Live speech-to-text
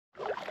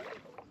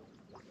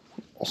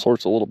all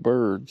sorts of little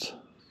birds.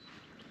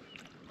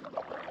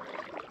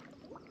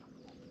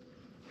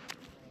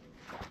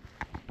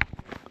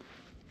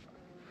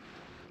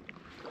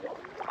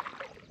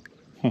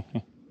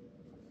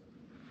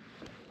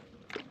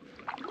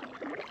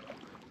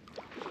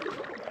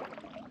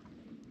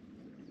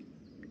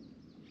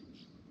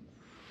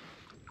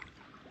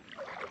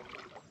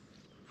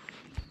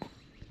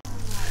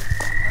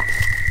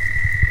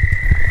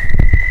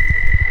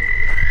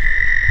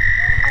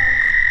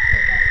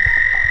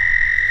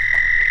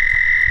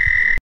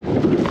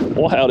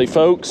 Well, howdy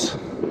folks,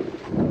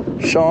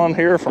 Sean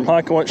here from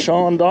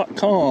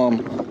hikingwithsean.com,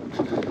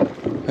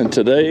 and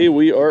today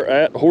we are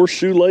at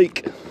Horseshoe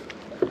Lake.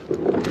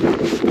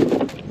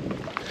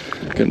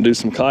 Gonna do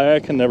some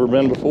kayaking, never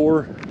been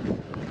before.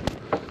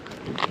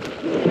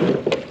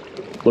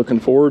 Looking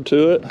forward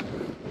to it.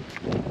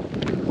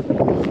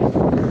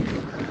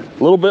 A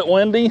little bit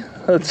windy.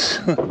 That's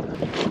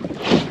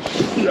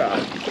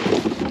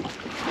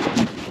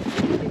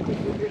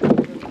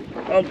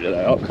I'll get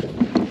out.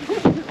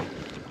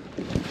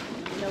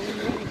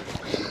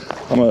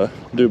 I'm gonna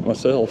do it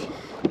myself.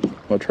 I'm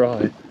gonna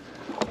try.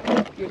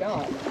 You're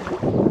not.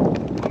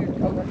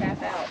 You're over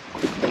half out.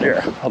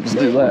 Here, I'll just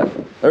do that.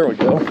 There we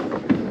go.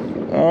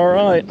 All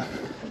right.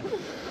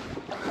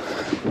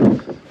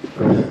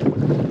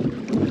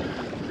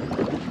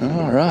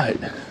 All right.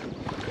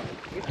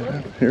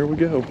 Here we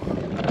go.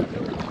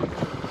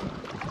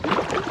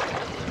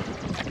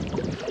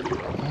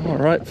 All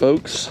right,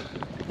 folks.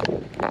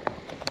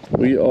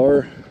 We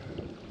are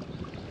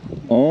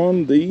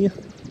on the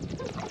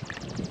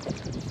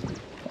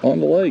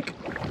lake.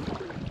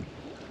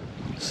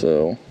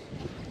 So,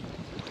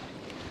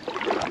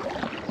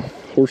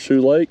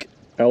 Horseshoe Lake,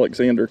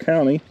 Alexander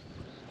County,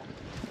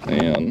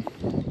 and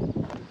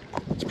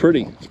it's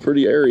pretty. It's a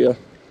pretty area.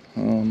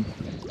 A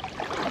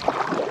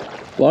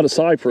lot of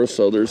cypress,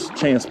 so there's a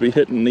chance to be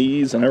hitting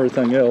knees and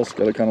everything else.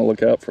 Got to kind of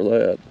look out for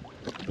that.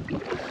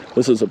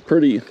 This is a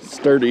pretty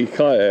sturdy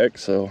kayak,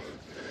 so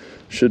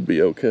should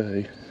be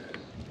okay.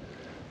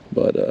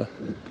 But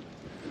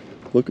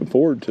looking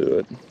forward to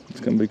it. It's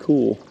gonna be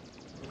cool.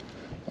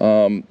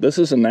 This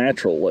is a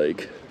natural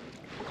lake.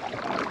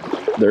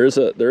 There is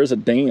a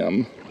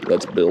dam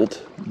that's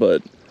built,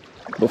 but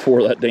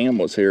before that dam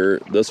was here,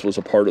 this was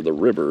a part of the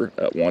river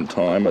at one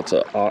time. It's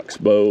an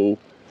oxbow,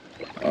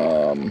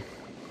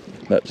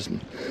 that's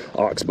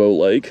oxbow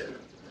lake,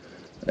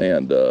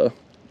 and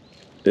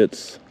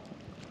it's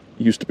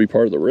used to be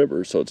part of the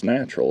river, so it's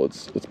natural.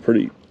 It's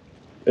pretty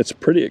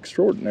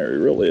extraordinary,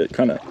 really. It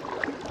kind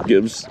of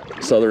gives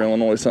Southern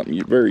Illinois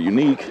something very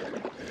unique.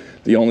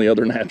 The only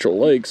other natural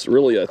lakes,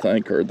 really, I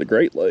think, are the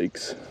Great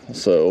Lakes.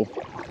 So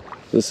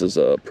this is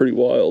pretty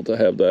wild to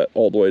have that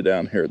all the way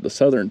down here at the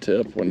southern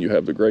tip when you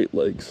have the Great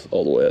Lakes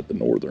all the way at the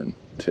northern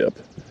tip.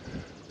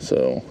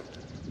 So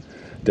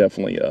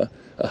definitely a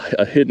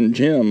hidden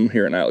gem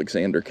here in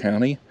Alexander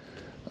County.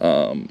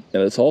 And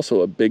it's also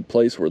a big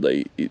place where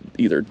they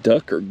either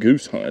duck or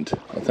goose hunt.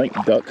 I think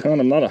duck hunt.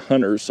 I'm not a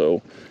hunter,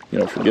 so, you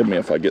know, forgive me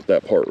if I get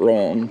that part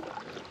wrong.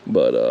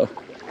 But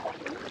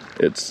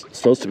it's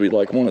supposed to be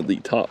like one of the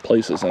top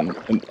places in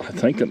I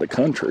think in the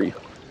country.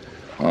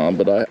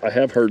 But I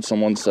have heard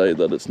someone say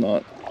that it's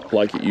not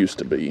like it used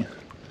to be.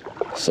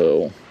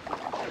 So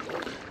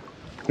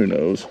who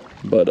knows?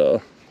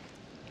 But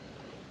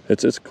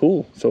it's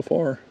cool so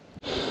far.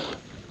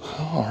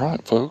 All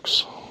right,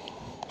 folks.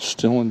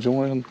 Still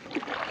enjoying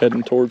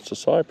heading towards the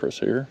cypress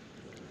here.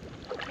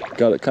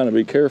 Got to kind of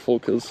be careful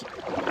because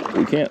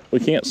we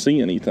can't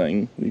see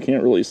anything. You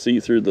can't really see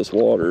through this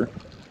water.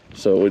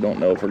 So we don't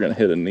know if we're going to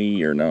hit a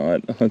knee or not.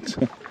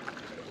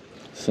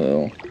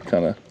 So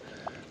kind of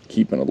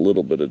keeping a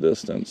little bit of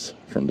distance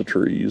from the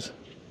trees.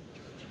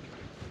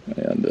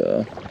 And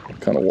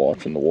kind of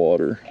watching the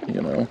water, you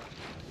know.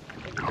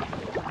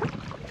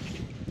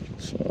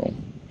 So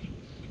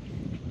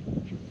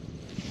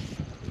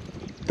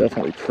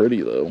definitely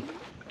pretty though.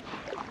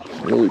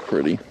 Really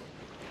pretty.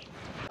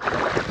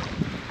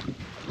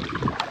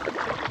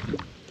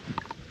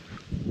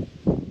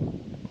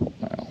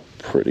 Wow,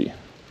 pretty.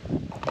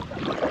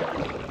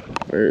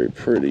 Very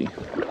pretty.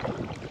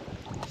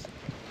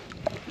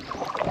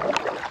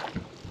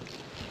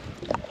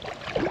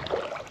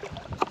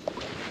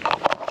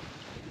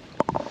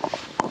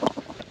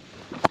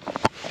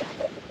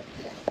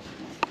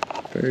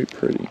 Very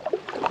pretty.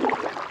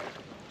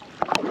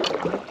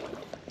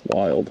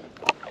 Wild.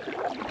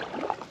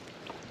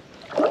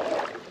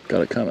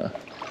 Gotta kind of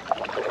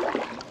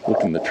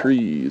look in the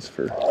trees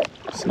for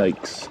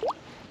snakes.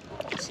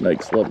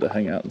 Snakes love to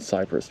hang out in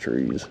cypress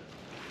trees.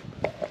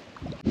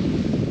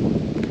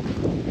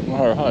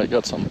 All right,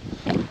 got some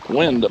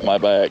wind at my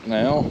back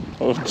now.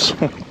 It's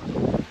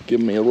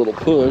giving me a little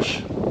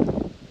push.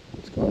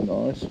 It's kind of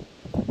nice.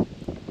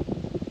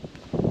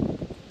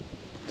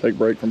 Take a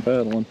break from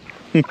paddling.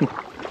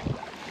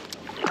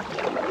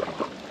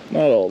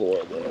 Not all the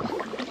way though.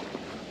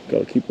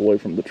 Gotta keep away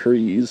from the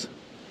trees.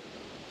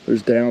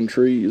 There's down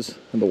trees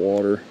in the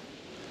water.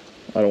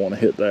 I don't want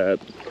to hit that.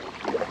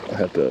 I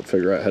have to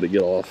figure out how to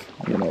get off,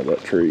 you know,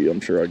 that tree. I'm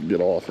sure I can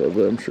get off of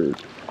it. I'm sure,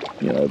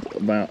 you know,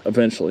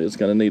 eventually it's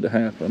going to need to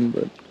happen,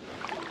 but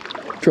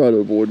try to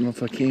avoid them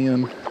if I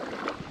can.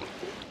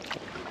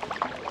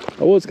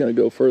 I was going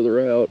to go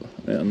further out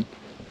and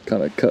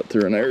kind of cut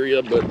through an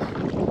area, but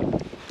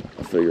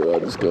I figured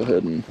I'd just go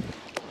ahead and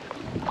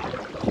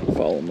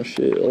follow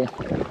Michelle.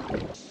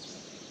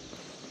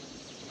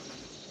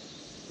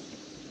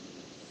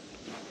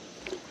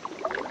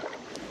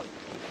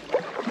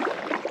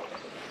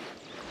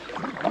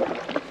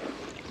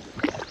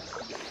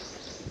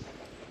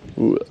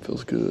 Ooh, that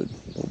feels good.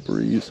 A little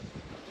breeze.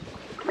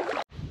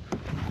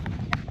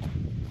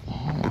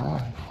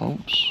 Alright,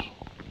 folks.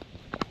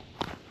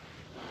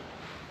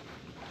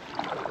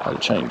 Had to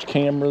change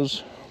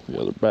cameras.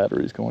 The other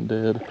battery's going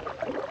dead.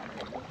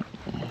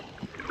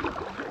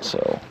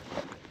 So,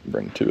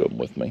 bring 2 of them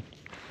with me.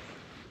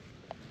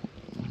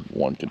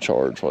 One can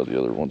charge while the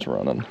other one's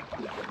running.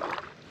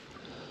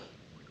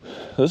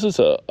 This is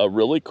a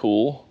really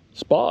cool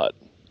spot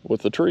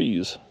with the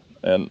trees.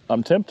 And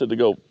I'm tempted to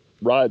go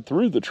ride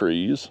through the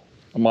trees.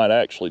 I might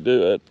actually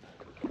do it.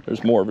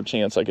 There's more of a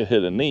chance I could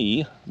hit a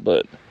knee,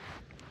 but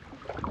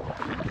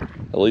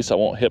at least I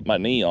won't hit my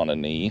knee on a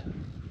knee.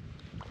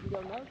 You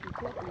don't know if you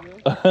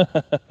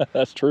could.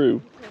 That's true.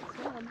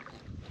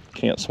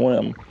 Can't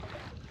swim.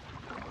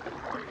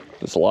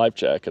 This life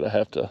jacket, I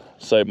have to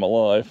save my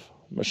life.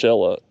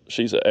 Michelle,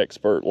 she's an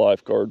expert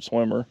lifeguard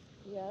swimmer.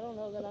 Yeah, I don't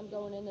know that I'm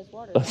going in this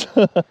water.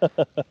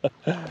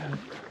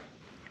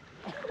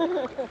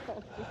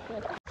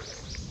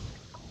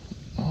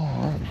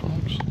 Alright,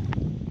 folks.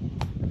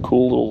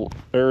 Cool little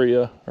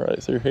area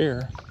right through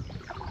here.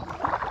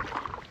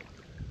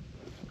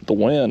 The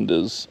wind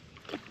is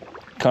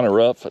kind of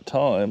rough at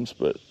times,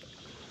 but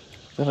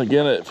then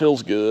again it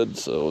feels good,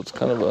 so it's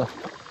kind of a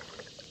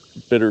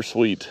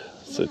bittersweet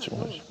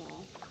situation.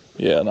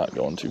 Yeah, not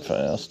going too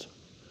fast.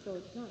 So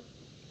it's not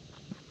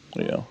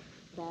Yeah.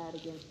 bad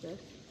against us.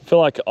 I feel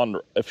like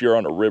if you're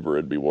on a river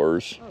it'd be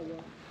worse. Oh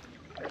yeah.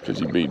 Because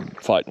you'd be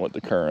fighting with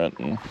the current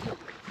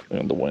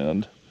and the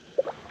wind.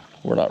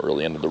 We're not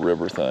really into the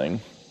river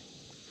thing.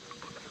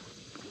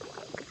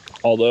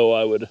 Although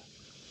I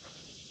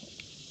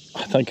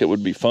think it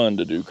would be fun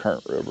to do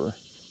current river.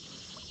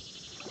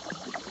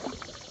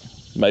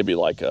 Maybe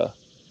like during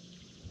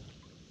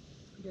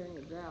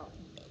a drought.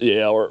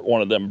 Yeah, or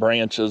one of them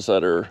branches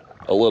that are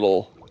a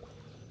little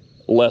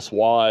less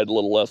wide, a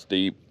little less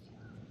deep.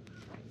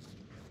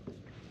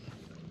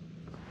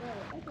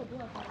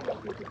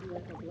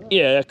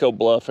 Yeah, Echo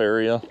Bluff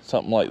area,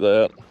 something like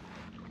that.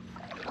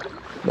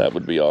 That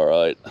would be all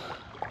right.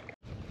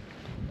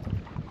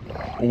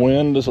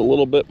 Wind is a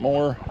little bit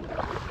more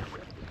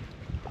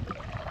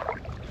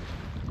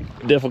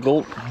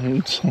difficult.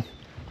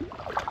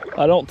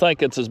 I don't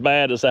think it's as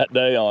bad as that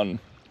day on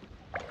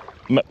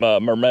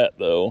Mermet,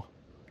 though.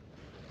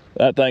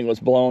 That thing was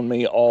blowing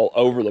me all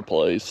over the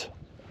place.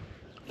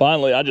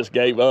 Finally, I just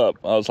gave up.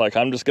 I was like,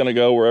 I'm just going to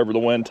go wherever the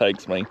wind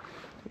takes me.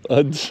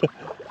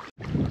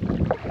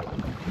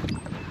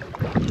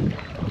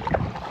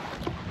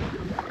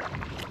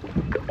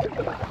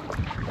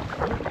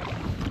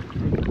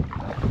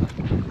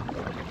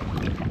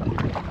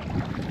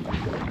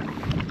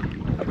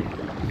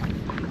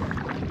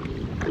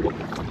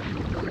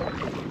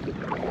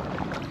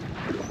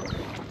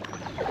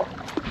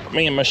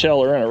 Me and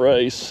Michelle are in a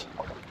race.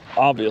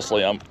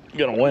 Obviously, I'm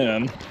gonna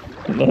win.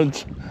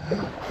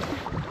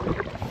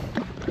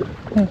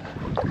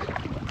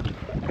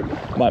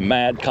 My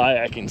mad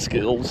kayaking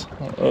skills.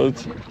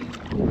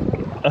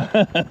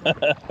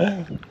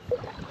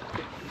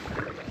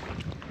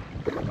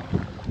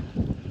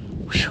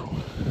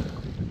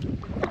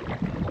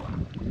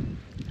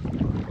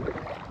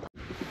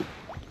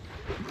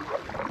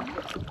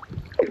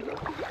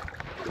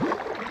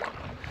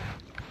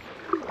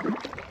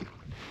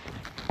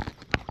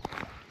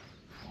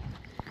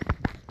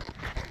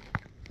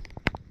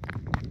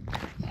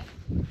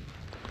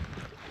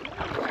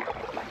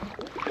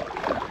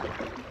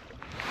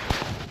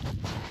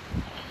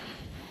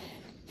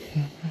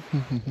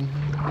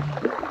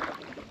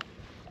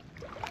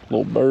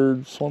 Little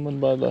birds swimming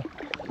by the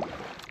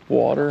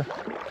water,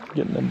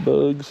 getting them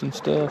bugs and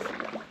stuff.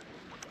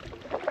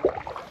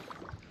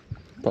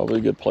 Probably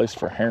a good place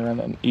for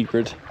heron and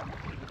egret.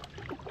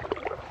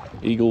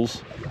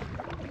 Eagles.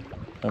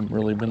 Haven't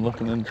really been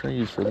looking in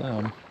trees for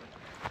them.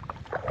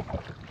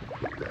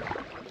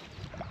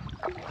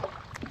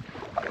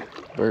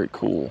 Very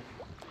cool.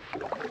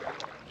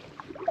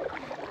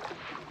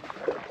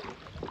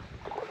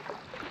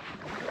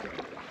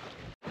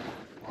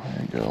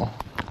 There you go.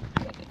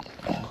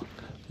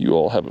 You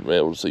all haven't been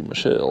able to see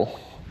Michelle.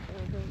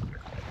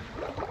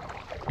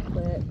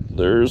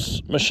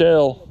 There's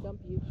Michelle.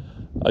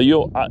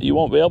 You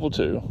won't be able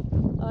to.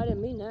 I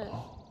didn't mean that.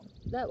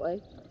 That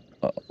way.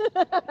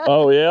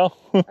 Oh yeah?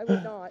 I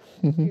would not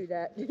do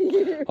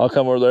that. I'll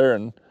come over there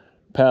and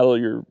paddle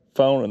your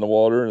phone in the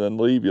water and then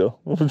leave you.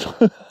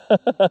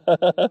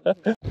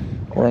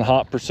 We're in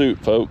hot pursuit,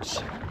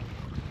 folks.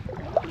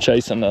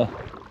 Chasing a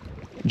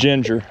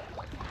ginger.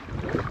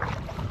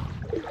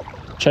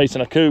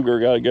 Chasing a cougar,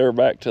 gotta get her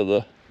back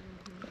to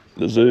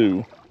the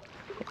zoo.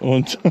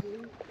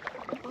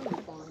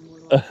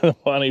 The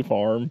funny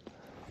farm.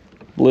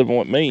 Living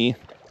with me.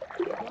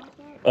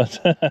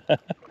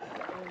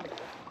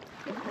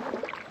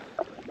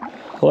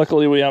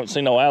 Luckily we haven't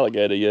seen no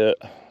alligator yet.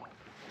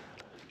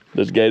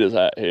 This gate is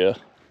out here.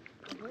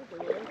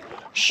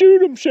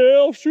 Shoot him,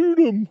 Shell, shoot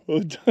him.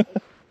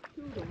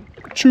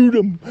 Shoot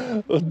him.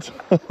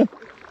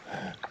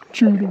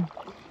 Shoot him.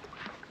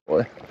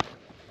 Boy.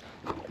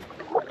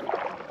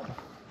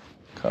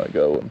 Kind of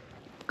go and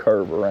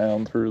curve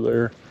around through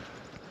there.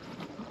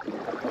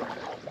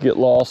 Get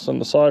lost in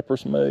the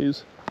cypress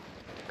maze.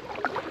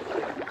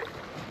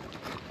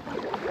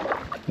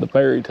 The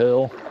fairy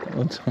tale.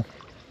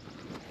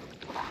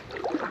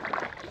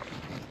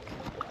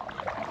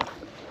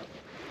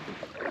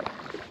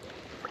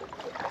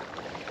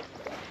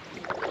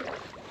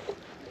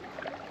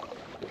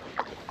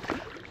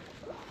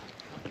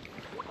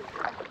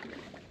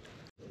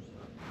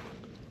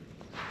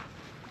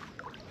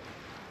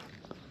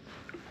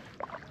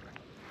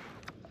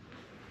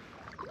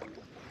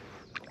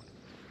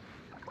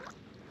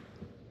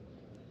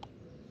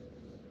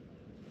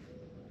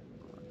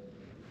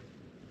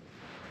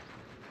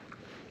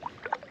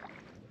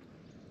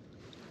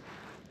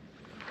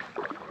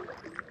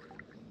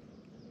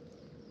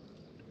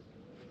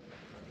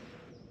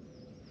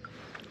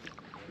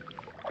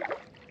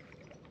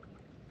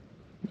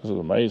 This is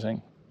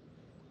amazing.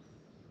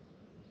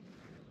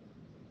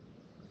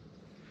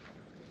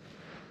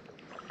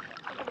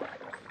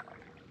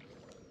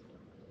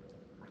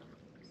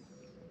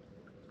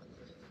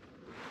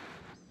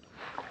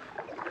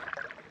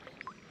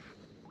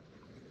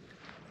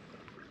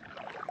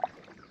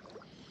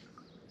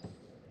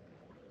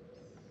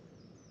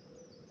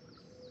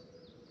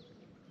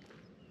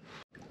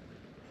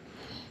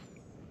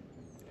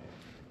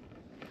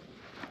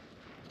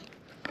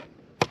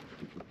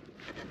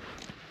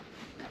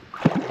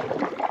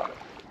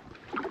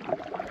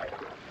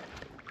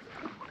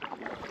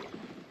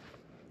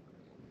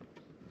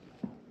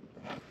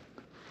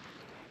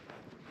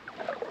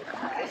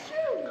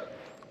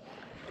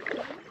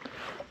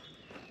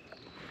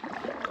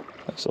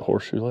 That's the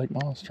Horseshoe Lake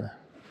monster.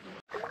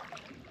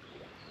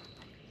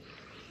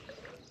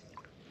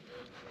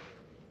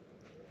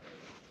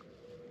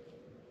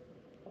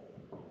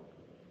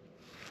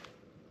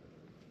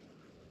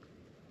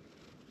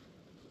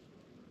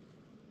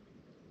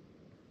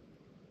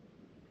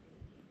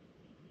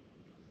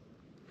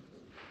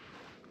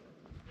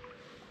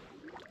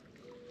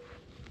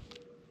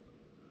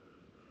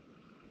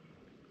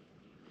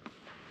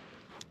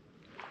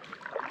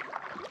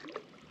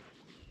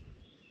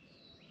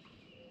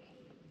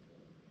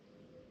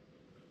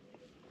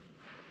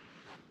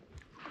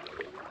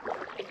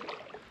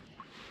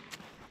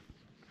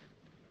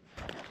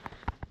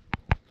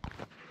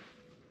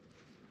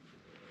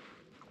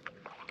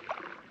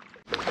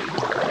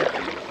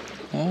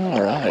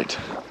 All right,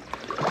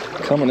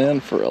 coming in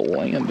for a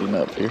landing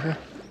up here.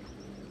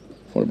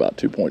 What, about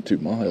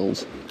 2.2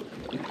 miles?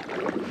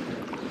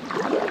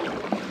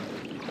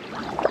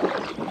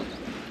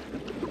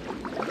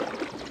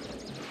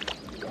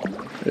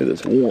 It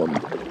is warm.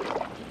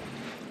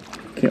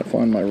 Can't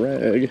find my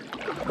rag.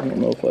 I don't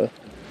know if I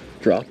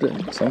dropped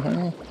it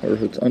somehow or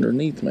if it's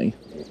underneath me.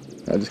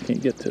 I just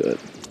can't get to it.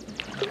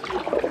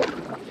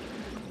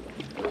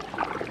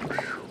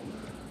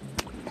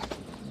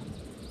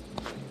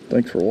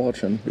 Thanks for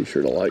watching. Be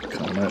sure to like,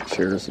 comment,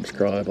 share,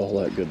 subscribe, all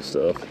that good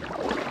stuff.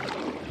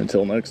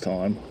 Until next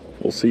time,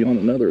 we'll see you on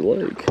another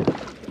lake.